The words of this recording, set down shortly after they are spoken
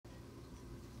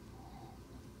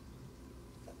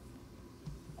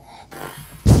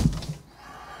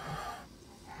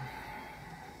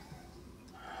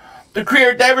The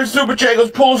creator David Super J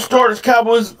goes, pull starters.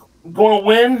 Cowboys going to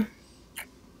win.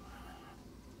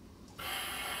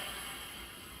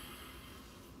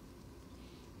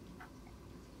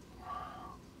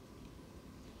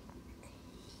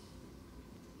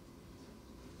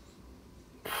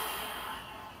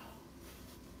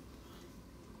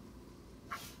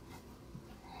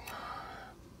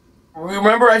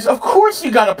 Remember, I said, of course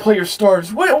you gotta play your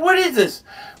starters. What is this?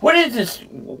 What is this?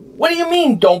 What do you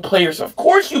mean don't play your starters? Of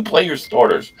course you play your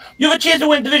starters. You have a chance to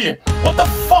win division. What the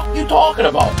fuck you talking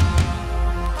about?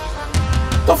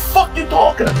 The fuck you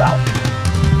talking about?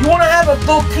 You wanna have a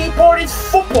little tea party? It's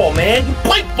football, man. You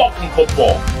play fucking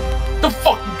football. The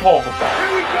fuck you talking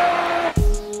about?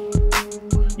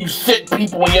 You sit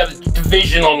people when you have a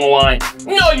division on the line.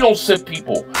 No, you don't sit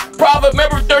people. Prophet,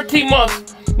 remember 13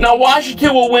 months. Now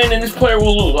Washington will win and this player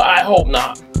will lose. I hope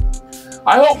not.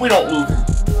 I hope we don't lose.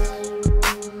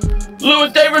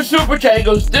 Louis Davis Super Chat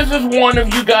goes, this is one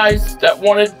of you guys that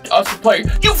wanted us to play.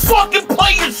 You fucking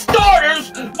play your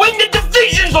starters when the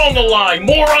division's on the line,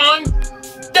 moron!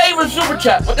 Davis Super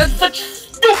Chat, but that's such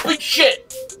stupid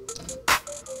shit.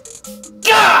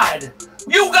 God!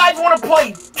 You guys want to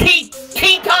play tea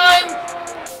time?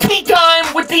 Tea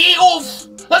time with the Eagles?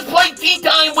 Let's play tea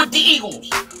time with the Eagles.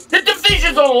 The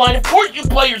division's on the line. Of course you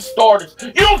play your starters.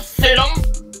 You don't sit them.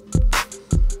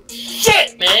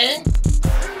 Shit, man.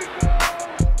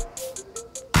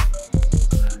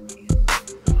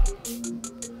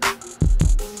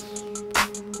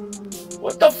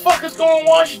 What the fuck is going on in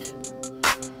Washington?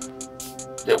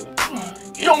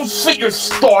 You don't sit your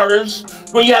starters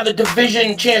when you have the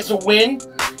division chance to win.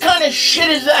 What kind of shit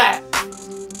is that?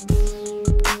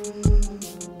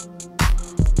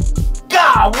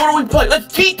 God, what do we play?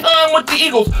 Let's tea time with the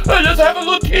Eagles. Hey, let's have a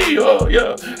little tea.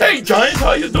 Yeah. Hey, Giants,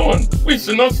 how you doing? We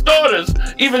send no starters,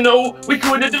 even though we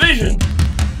could win the division.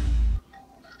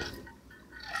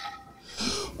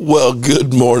 Well,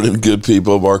 good morning, good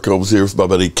people. Mark Holmes here with my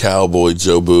buddy Cowboy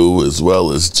Joe Boo, as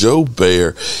well as Joe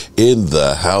Bear in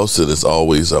the house. And as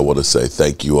always, I want to say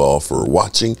thank you all for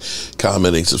watching,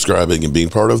 commenting, subscribing, and being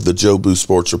part of the Joe Boo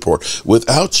Sports Report.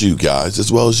 Without you guys,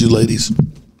 as well as you ladies,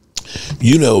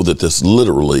 you know that this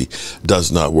literally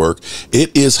does not work.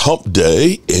 It is hump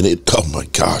day, and oh my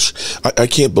gosh, I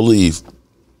can't believe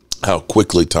how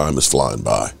quickly time is flying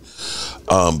by.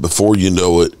 Before you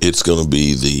know it, it's going to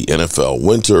be the NFL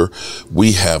winter.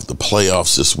 We have the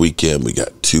playoffs this weekend. We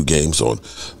got 2 games on,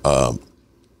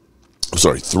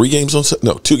 two games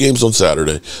on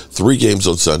Saturday, 3 games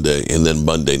on Sunday, and then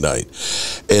Monday night.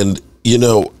 And you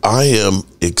know, I am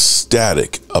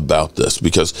ecstatic about this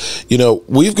because, you know,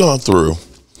 we've gone through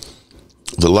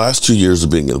the last 2 years of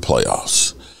being in the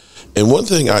playoffs. And one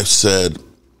thing I've said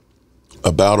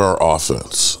about our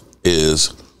offense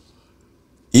is,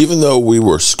 even though we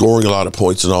were scoring a lot of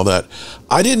points and all that,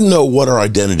 I didn't know what our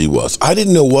identity was. I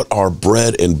didn't know what our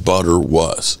bread and butter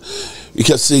was.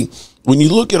 Because, see, when you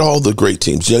look at all the great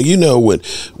teams, you know with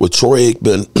Troy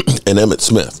Aikman and Emmitt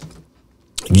Smith,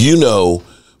 you know,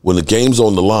 when the game's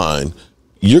on the line,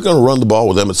 you're going to run the ball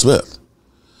with Emmitt Smith.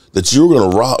 That you're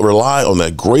going to rely on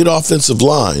that great offensive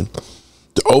line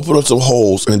to open up some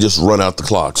holes and just run out the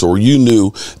clock. So you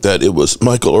knew that it was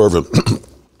Michael Irvin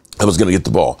that was going to get the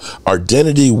ball. Our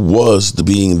identity was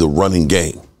being the running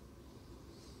game.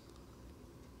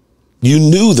 You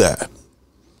knew that.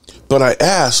 But I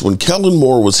asked, when Kellen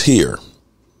Moore was here,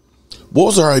 what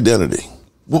was our identity?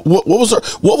 What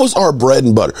was our bread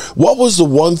and butter? What was the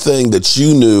one thing that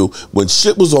you knew when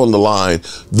shit was on the line,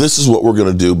 this is what we're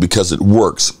going to do because it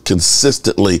works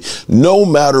consistently no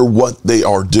matter what they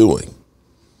are doing?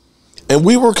 And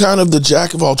we were kind of the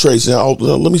jack of all trades. Now,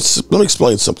 let me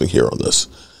explain something here on this.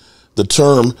 The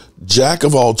term jack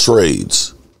of all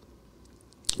trades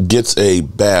gets a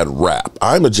bad rap.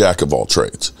 I'm a jack of all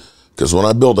trades because when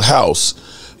I build a house,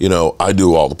 you know, I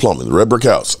do all the plumbing. The red brick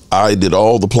house, I did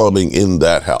all the plumbing in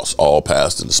that house, all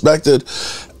passed and inspected,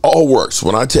 all works.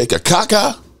 When I take a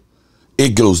caca, it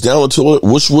goes down the toilet,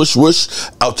 whoosh, whoosh, whoosh,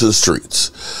 out to the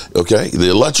streets. Okay,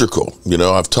 the electrical, you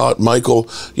know, I've taught Michael,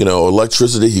 you know,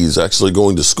 electricity. He's actually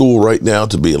going to school right now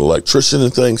to be an electrician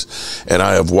and things. And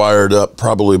I have wired up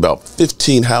probably about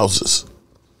 15 houses,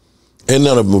 and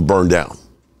none of them have burned down.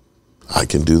 I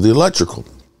can do the electrical.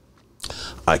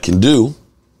 I can do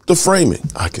the framing.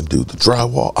 I can do the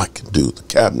drywall. I can do the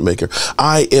cabinet maker.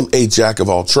 I am a jack of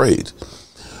all trades.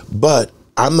 But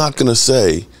I'm not going to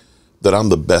say that I'm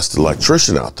the best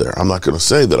electrician out there. I'm not going to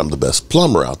say that I'm the best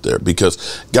plumber out there,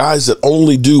 because guys that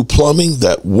only do plumbing,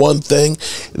 that one thing,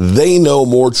 they know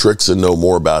more tricks and know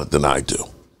more about it than I do.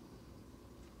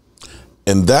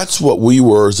 And that's what we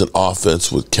were as an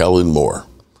offense with Kellen Moore.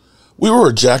 We were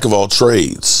a jack of all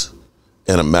trades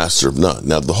and a master of none.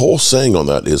 Now, the whole saying on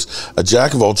that is a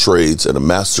jack of all trades and a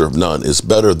master of none is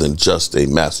better than just a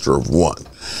master of one.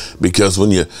 Because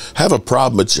when you have a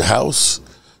problem at your house,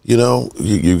 you know,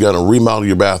 you got to remodel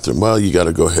your bathroom. Well, you got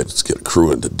to go ahead and get a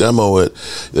crew in to demo it.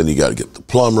 Then you got to get the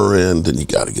plumber in. Then you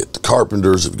got to get the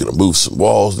carpenters if you're going to move some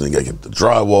walls. Then you got to get the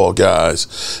drywall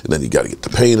guys. And then you got to get the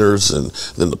painters. And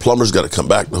then the plumber's got to come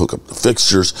back to hook up the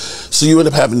fixtures. So you end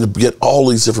up having to get all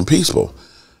these different people.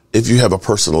 If you have a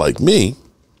person like me,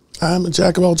 I'm a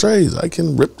jack of all trades. I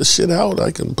can rip the shit out. I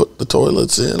can put the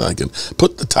toilets in. I can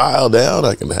put the tile down.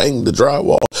 I can hang the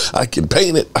drywall. I can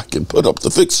paint it. I can put up the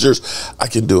fixtures. I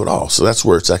can do it all. So that's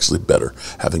where it's actually better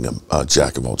having a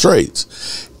jack of all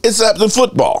trades. Except in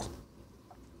football.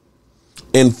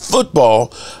 In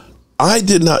football, I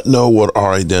did not know what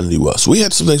our identity was. We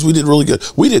had some things we did really good.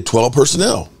 We did 12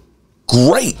 personnel.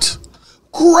 Great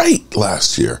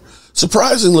last year.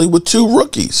 Surprisingly, with 2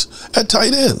 rookies at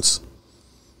tight ends.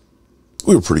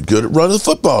 We were pretty good at running the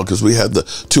football because we had the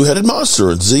two-headed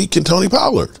monster and Zeke and Tony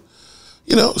Pollard.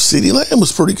 You know, CeeDee Lamb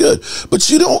was pretty good. But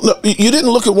you didn't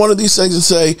look at one of these things and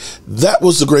say, that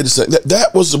was the greatest thing.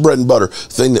 That was the bread and butter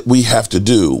thing that we have to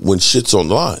do when shit's on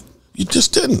the line. You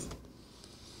just didn't.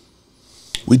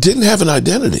 We didn't have an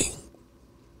identity.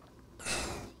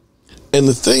 And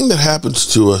the thing that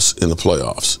happens to us in the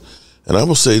playoffs, and I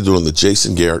will say during the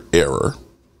Jason Garrett era,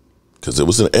 because it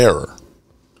was an error,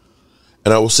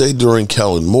 and I will say during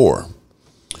Kellen Moore,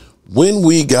 when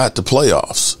we got to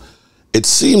playoffs, it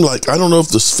seemed like, I don't know if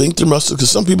the sphincter muscle,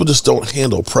 because some people just don't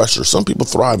handle pressure. Some people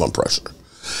thrive on pressure.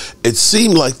 It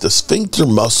seemed like the sphincter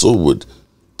muscle would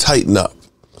tighten up.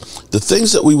 The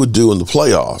things that we would do in the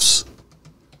playoffs,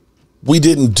 we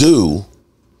didn't do.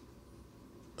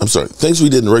 I'm sorry, things we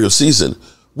did in the regular season,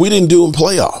 we didn't do in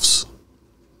playoffs.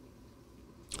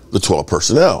 The 12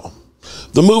 personnel.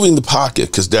 The moving the pocket,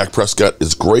 because Dak Prescott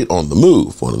is great on the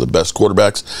move, one of the best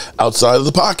quarterbacks outside of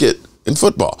the pocket in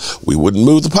football. We wouldn't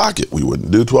move the pocket. We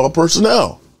wouldn't do 12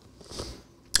 personnel.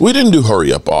 We didn't do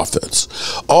hurry-up offense.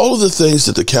 All of the things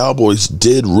that the Cowboys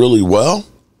did really well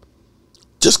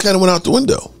just kind of went out the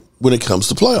window when it comes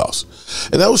to playoffs.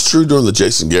 And that was true during the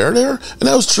Jason Garrett era, and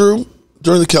that was true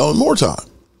during the Kellen Moore time.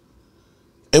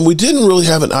 And we didn't really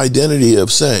have an identity of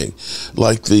saying,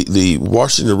 like the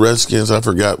Washington Redskins, I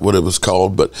forgot what it was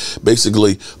called, but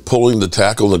basically pulling the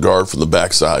tackle and the guard from the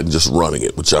backside and just running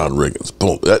it with John Riggins.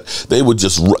 Boom.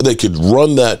 They could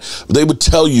run that. They would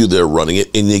tell you they're running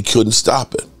it, and they couldn't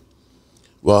stop it.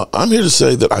 Well, I'm here to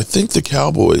say that I think the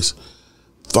Cowboys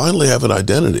finally have an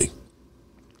identity.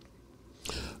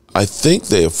 I think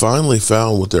they have finally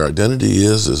found what their identity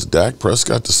is Dak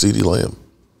Prescott to CeeDee Lamb.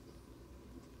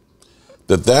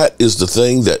 That is the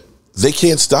thing that they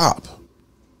can't stop.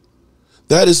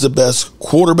 That is the best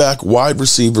quarterback wide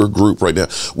receiver group right now.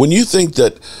 When you think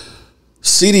that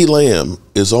CeeDee Lamb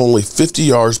is only 50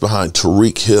 yards behind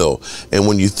Tyreek Hill, and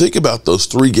when you think about those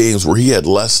 3 games where he had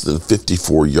less than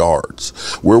 54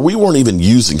 yards, where we weren't even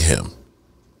using him,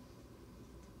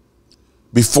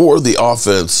 before the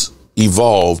offense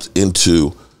evolved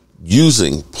into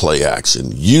using play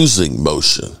action, using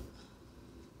motion,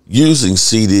 using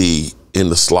CD in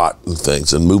the slot and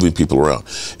things and moving people around.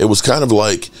 It was kind of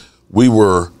like we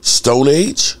were Stone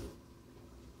Age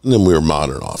and then we were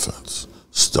modern offense.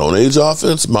 Stone Age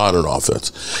offense, modern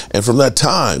offense. And from that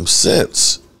time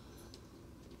since,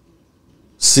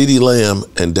 CeeDee Lamb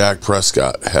and Dak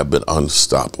Prescott have been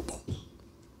unstoppable.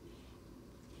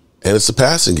 And it's a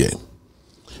passing game.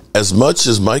 As much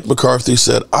as Mike McCarthy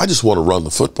said, I just want to run the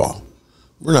football.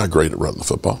 We're not great at running the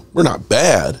football. We're not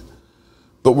bad,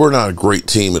 but we're not a great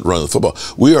team at running the football.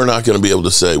 We are not going to be able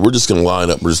to say, we're just going to line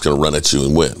up, we're just going to run at you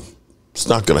and win. It's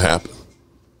not going to happen.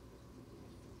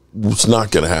 It's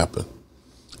not going to happen.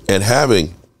 And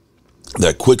having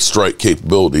that quick strike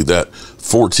capability, that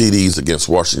 4 TDs against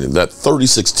Washington, that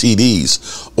 36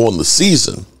 TDs on the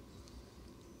season,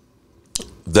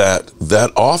 that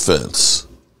offense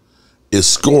is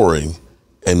scoring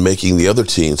and making the other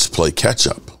teams play catch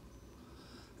up.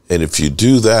 And if you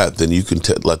do that, then you can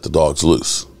let the dogs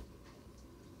loose.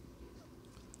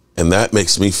 And that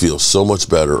makes me feel so much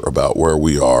better about where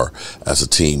we are as a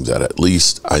team, that at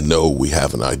least I know we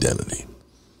have an identity.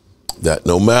 That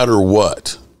no matter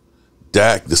what,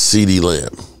 Dak the CeeDee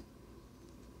Lamb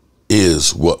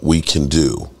is what we can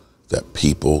do that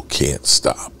people can't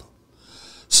stop.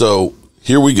 So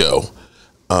here we go.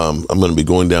 I'm going to be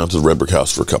going down to the Red Brick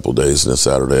House for a couple of days, and this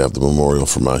Saturday I have the memorial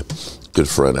for my good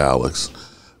friend Alex.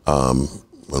 And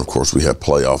of course, we have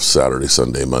playoffs Saturday,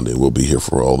 Sunday, Monday. We'll be here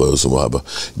for all those, and we'll have a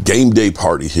game day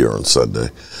party here on Sunday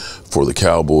for the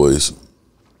Cowboys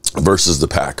versus the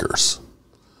Packers.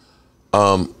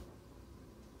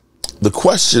 the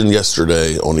question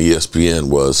yesterday on ESPN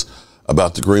was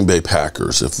about the Green Bay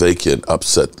Packers. If they can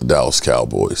upset the Dallas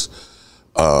Cowboys,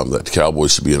 that the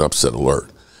Cowboys should be an upset alert.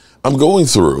 I'm going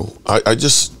through, I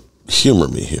just humor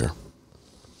me here,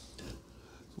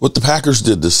 what the Packers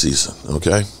did this season,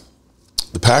 okay?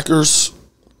 The Packers,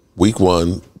 week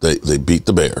 1, they beat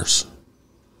the Bears.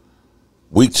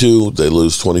 Week 2, they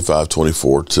lose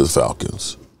 25-24 to the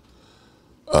Falcons.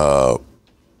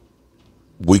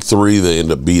 Week 3, they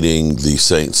end up beating the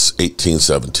Saints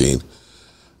 18-17.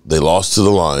 They lost to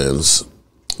the Lions.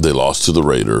 They lost to the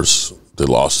Raiders. They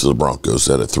lost to the Broncos.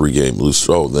 They had a 3-game lose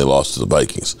streak. Oh, and they lost to the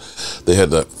Vikings. They had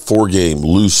that 4-game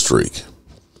lose streak.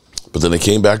 But then they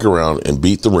came back around and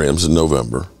beat the Rams in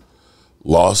November,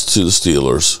 lost to the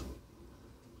Steelers,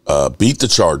 beat the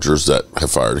Chargers that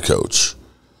have fired a coach,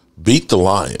 beat the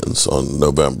Lions on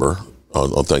November,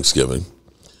 on Thanksgiving,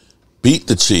 beat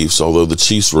the Chiefs, although the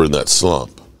Chiefs were in that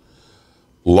slump,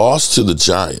 lost to the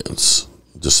Giants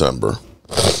December,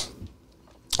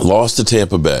 lost to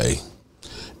Tampa Bay,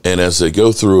 and as they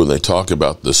go through and they talk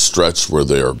about this stretch where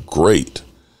they are great,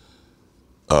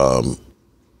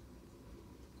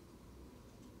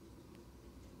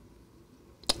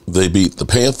 they beat the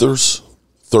Panthers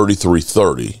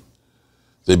 33-30,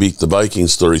 they beat the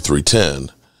Vikings 33-10,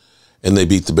 and they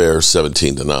beat the Bears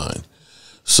 17-9.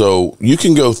 So you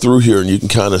can go through here and you can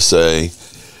kind of say,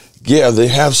 yeah, they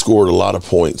have scored a lot of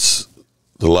points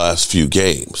the last few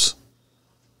games.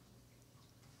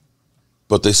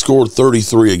 But they scored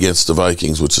 33 against the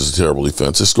Vikings, which is a terrible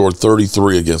defense. They scored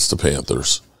 33 against the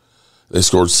Panthers. They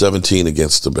scored 17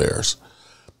 against the Bears.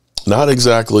 Not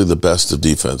exactly the best of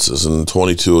defenses, and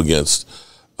 22 against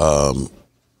the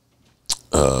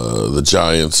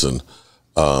Giants, and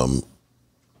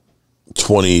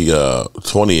 20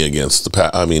 against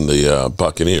the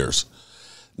Buccaneers.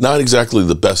 Not exactly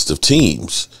the best of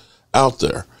teams out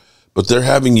there, but they're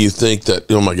having you think that,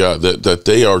 oh my God, that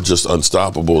they are just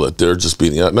unstoppable, that they're just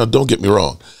beating out. Now, don't get me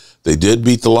wrong. They did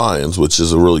beat the Lions, which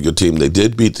is a really good team. They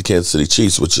did beat the Kansas City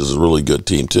Chiefs, which is a really good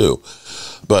team too.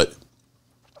 But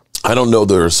I don't know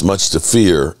there's much to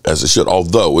fear as it should,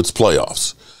 although it's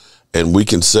playoffs. And we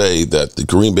can say that the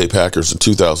Green Bay Packers in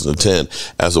 2010,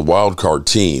 as a wild card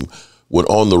team, went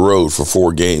on the road for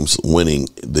 4 games, winning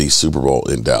the Super Bowl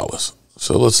in Dallas.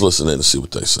 So let's listen in and see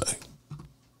what they say.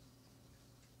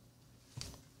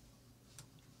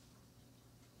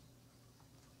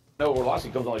 No, Orlowski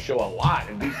comes on the show a lot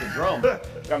and beats the drum.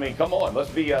 I mean, come on.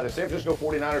 Let's be the San Francisco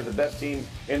 49ers, the best team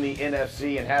in the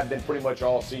NFC and have been pretty much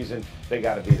all season. They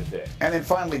got to beat it there. And then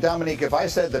finally, Dominique, if I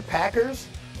said the Packers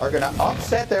are going to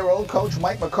upset their old coach,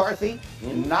 Mike McCarthy,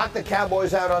 and knock the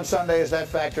Cowboys out on Sunday, is that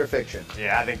fact or fiction?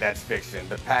 Yeah, I think that's fiction.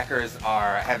 The Packers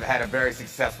have had a very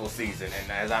successful season,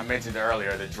 and as I mentioned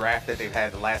earlier, the draft that they've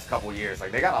had the last couple years,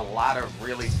 like they got a lot of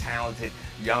really talented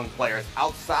young players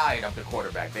outside of the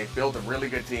quarterback. They've built a really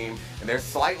good team, and they're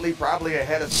slightly probably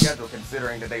ahead of schedule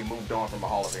considering that they moved on from a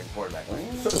Hall of Fame quarterback.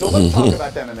 So let's talk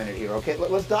about them a minute here, okay?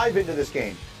 Let's dive into this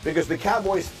game, because the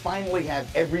Cowboys finally have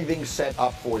everything set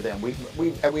up for them.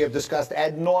 We have discussed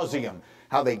ad nauseum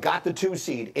how they got the 2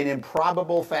 seed in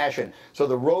improbable fashion. So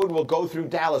the road will go through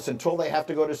Dallas until they have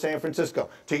to go to San Francisco.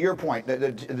 To your point,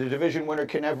 the division winner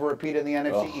can never repeat in the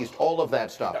NFC East, all of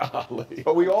that stuff. Golly.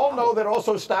 But we all know that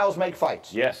also styles make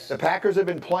fights. Yes. The Packers have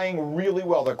been playing really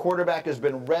well. Their quarterback has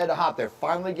been red hot. They're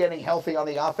finally getting healthy on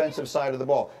the offensive side of the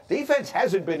ball. Defense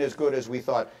hasn't been as good as we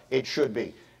thought it should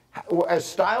be. As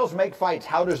styles make fights,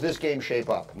 how does this game shape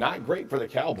up? Not great for the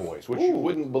Cowboys, which you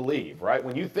wouldn't believe, right?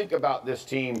 When you think about this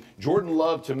team, Jordan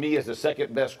Love, to me, is the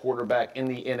second best quarterback in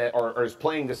the NFL, or is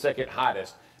playing the second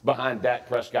hottest behind Dak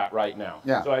Prescott right now.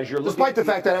 Yeah. So as you're looking, despite the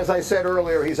fact that, as I said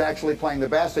earlier, he's actually playing the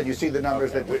best, and you see the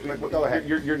numbers that. Go ahead.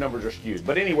 Your numbers are skewed,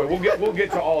 but anyway, we'll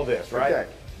get to all this, right? Okay.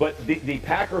 But the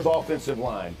Packers' offensive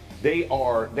line, they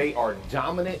are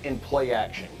dominant in play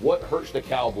action. What hurts the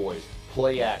Cowboys?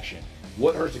 Play action.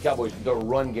 What hurts the Cowboys? The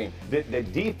run game. The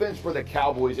defense for the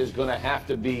Cowboys is going to have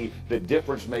to be the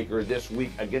difference maker this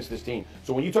week against this team.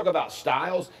 So when you talk about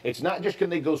styles, it's not just can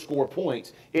they go score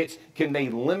points, it's can they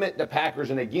limit the Packers.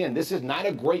 And again, this is not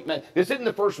a great match. This isn't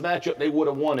the first matchup they would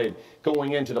have wanted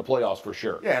going into the playoffs for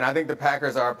sure. Yeah, and I think the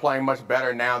Packers are playing much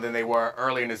better now than they were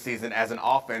early in the season as an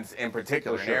offense in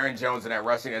particular. For sure. Aaron Jones and that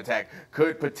rushing attack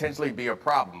could potentially be a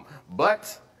problem.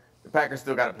 But The Packers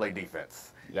still got to play defense.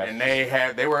 And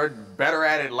they were better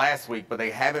at it last week, but they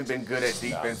haven't been good at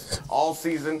defense all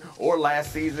season or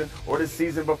last season or the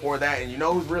season before that. And you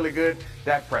know who's really good?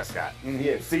 Dak Prescott.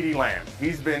 CeeDee Lamb.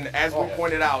 He's been, as we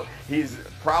pointed out, he's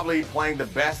probably playing the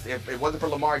best. If it wasn't for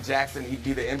Lamar Jackson, he'd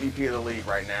be the MVP of the league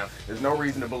right now. There's no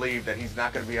reason to believe that he's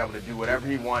not going to be able to do whatever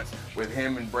he wants with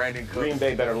him and Brandon Cooks. Green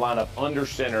Bay better line up under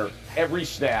center every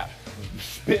snap.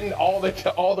 Spend all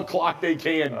the clock they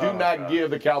can. Do not give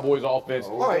the Cowboys offense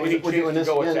any chance to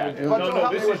go attack.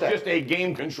 No, this is just a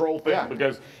game control thing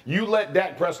because you let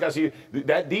Dak Prescott see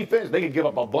that defense, they could give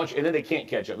up a bunch and then they can't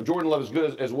catch up. Jordan Love is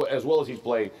good as well as he's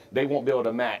played. They won't be able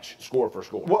to match score for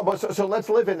score. Well, so let's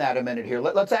live in that a minute here.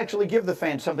 Let's actually give the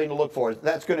fans something to look for.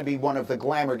 That's going to be one of the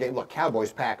glamour games. Look,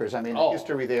 Cowboys, Packers. I mean, the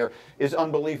history there is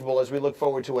unbelievable as we look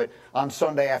forward to it on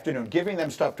Sunday afternoon. Giving them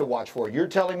stuff to watch for. You're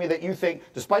telling me that you think,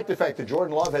 despite the fact that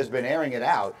Jordan Love has been airing it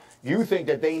out, you think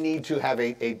that they need to have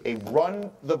a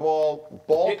run the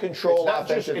ball control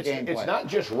offensive game plan. It's not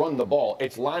just run the ball.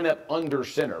 It's line up under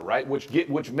center, right?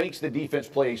 Which makes the defense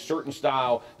play a certain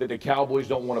style that the Cowboys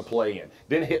don't want to play in.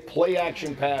 Then hit play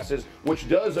action passes, which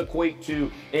does equate to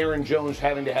Aaron Jones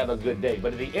having to have a good day.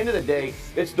 But at the end of the day,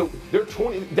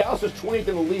 Dallas is 20th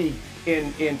in the league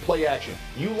in play action.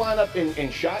 You line up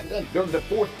in shotgun, they're the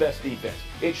 4th best defense.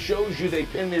 It shows you they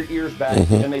pin their ears back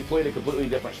and they played a completely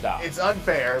different style. It's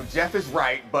unfair. Jeff is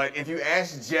right, but if you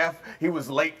ask Jeff,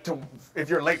 if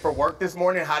you're late for work this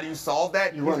morning, how do you solve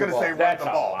that? He's going to say run the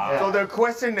ball. So the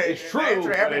question that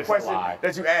answer every question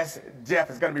that you ask Jeff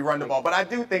is going to be run the ball. But I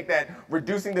do think that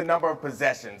reducing the number of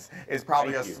possessions is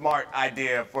probably a smart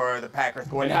idea for the Packers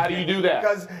going. And how do you do that?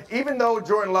 Because even though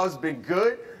Jordan Love's been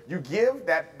good, you give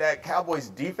that Cowboys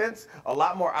defense a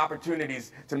lot more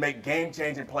opportunities to make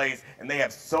game-changing plays, and they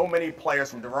have so many players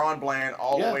from Deron Bland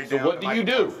all the way down. So what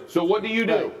do you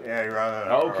do? Yeah, you're right.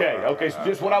 Okay, so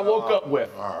just what I woke up with.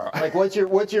 Like, what's your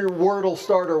Wordle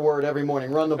starter word every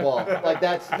morning? Run the ball. Like,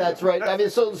 that's right. I mean,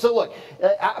 so look,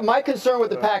 my concern with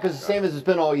the Packers is the same as it's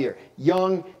been all year.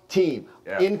 Young team,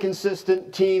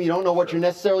 inconsistent team. You don't know what you're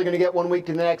necessarily going to get one week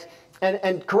to the next.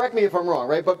 And correct me if I'm wrong,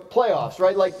 right? But playoffs,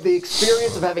 right? Like the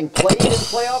experience of having played in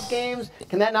playoff games,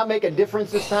 can that not make a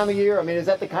difference this time of year? I mean, is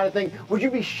that the kind of thing? Would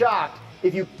you be shocked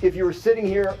if you were sitting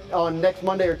here on next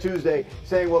Monday or Tuesday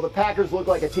saying, well, the Packers look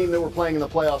like a team that were playing in the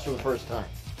playoffs for the first time?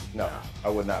 No, I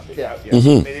would not be. Yeah. I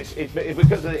mean, it's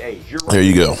because of the age. You're right. There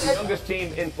you go. The youngest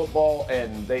team in football,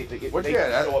 and I think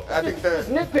It's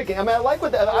nitpicking. I mean, I like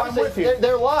what obviously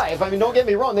they're live. I mean, don't get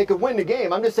me wrong. They could win the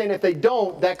game. I'm just saying if they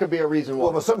don't, that could be a reason why.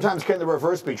 Well, but sometimes can the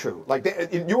reverse be true? Like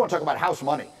you want to talk about house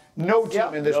money. No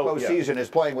team in this postseason is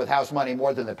playing with house money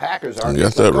more than the Packers are. You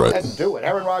got that Go right. ahead and do it.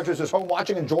 Aaron Rodgers is home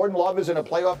watching, and Jordan Love is in a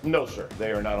playoff. No, sir.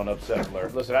 They are not on upset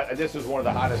alert. Listen, this is one of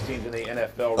the hottest teams in the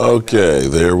NFL. Okay,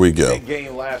 there we go. Big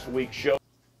game last week.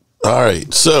 All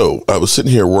right, so I was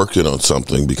sitting here working on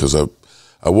something because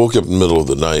I woke up in the middle of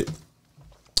the night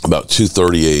about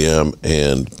 2:30 a.m.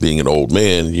 and being an old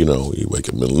man, you know, you wake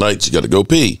up in the middle of the night, you got to go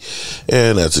pee.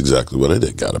 And that's exactly what I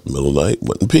did. Got up in the middle of the night,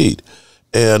 went and peed.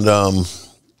 And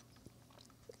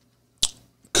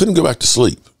couldn't go back to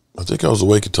sleep. I think I was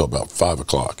awake until about 5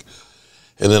 o'clock.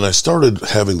 And then I started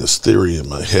having this theory in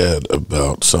my head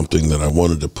about something that I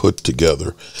wanted to put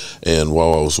together. And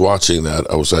while I was watching that,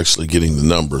 I was actually getting the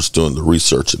numbers, doing the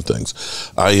research and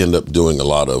things. I end up doing a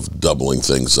lot of doubling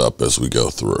things up as we go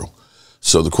through.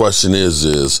 So the question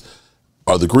is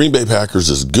are the Green Bay Packers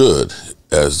as good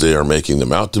as they are making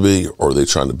them out to be, or are they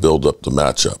trying to build up the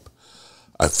matchup?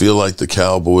 I feel like the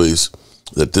Cowboys,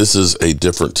 that this is a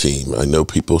different team. I know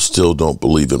people still don't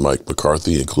believe in Mike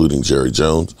McCarthy, including Jerry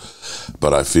Jones,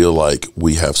 but I feel like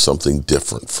we have something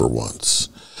different for once.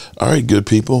 All right, good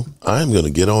people, I'm going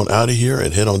to get on out of here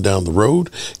and head on down the road,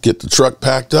 get the truck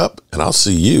packed up, and I'll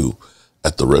see you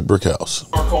at the Red Brick House.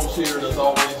 Holmes here, and as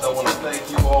always, I want to thank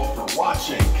you all for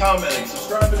watching, commenting,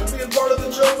 subscribing, and being part of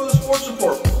the Joe Sports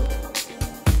Report.